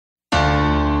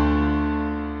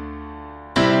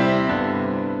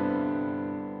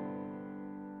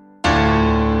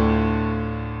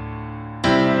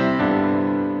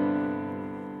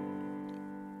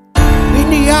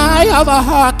eye of a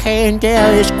hurricane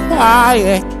there is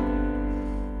quiet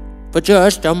for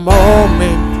just a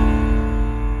moment.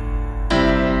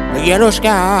 A yellow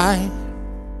sky.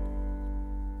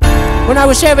 When I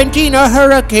was 17, a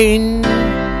hurricane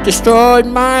destroyed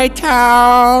my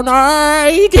town.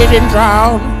 I didn't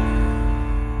drown.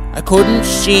 I couldn't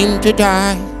seem to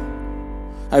die.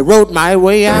 I rode my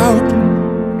way out.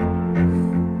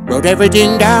 Wrote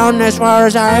everything down as far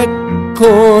as I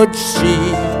could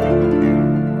see.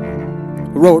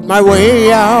 Wrote my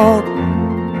way out.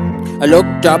 I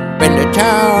looked up and the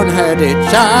town had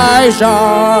its eyes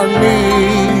on me.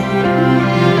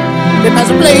 They passed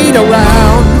a blade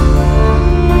around.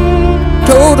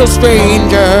 Total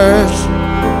strangers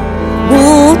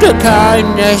moved to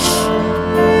kindness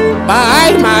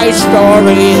by my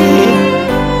story.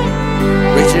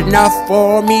 Rich enough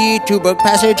for me to book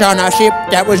passage on a ship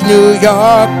that was New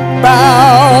York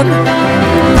bound.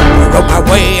 I rode my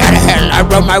way out of hell, I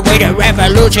rode my way to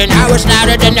revolution. I was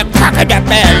louder than the crack of the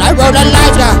bell. I wrote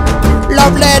Eliza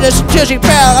love letters till she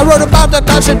fell. I wrote about the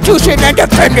Constitution and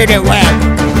defended it well.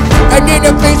 And in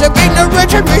the face of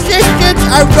ignorance and resistance,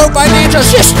 I wrote financial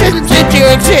systems into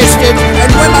existence.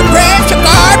 And when my prayers to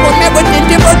God were met with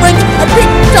indifference, I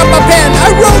picked up a pen, I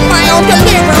wrote my own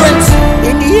deliverance.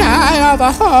 In the eye of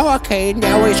a hurricane,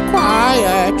 there was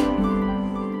quiet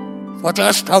for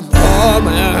just a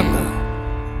moment.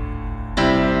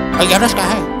 A yellow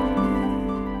sky.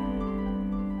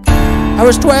 I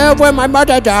was 12 when my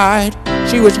mother died.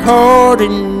 She was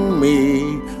holding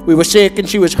me. We were sick and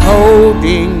she was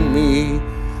holding me.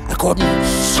 I couldn't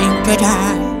seem to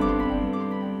die.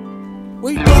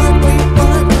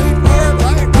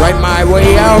 Write my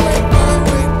way out.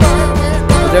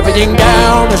 With everything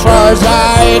down as far as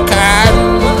I can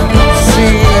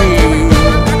see.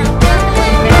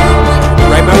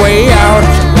 Write my way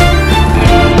out.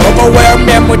 Overwhelm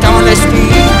them with honesty.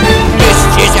 This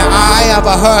is the eye of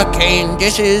a hurricane.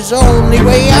 This is the only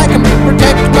way I can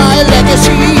protect my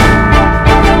legacy.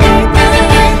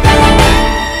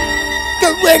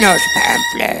 The Reynolds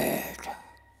pamphlet.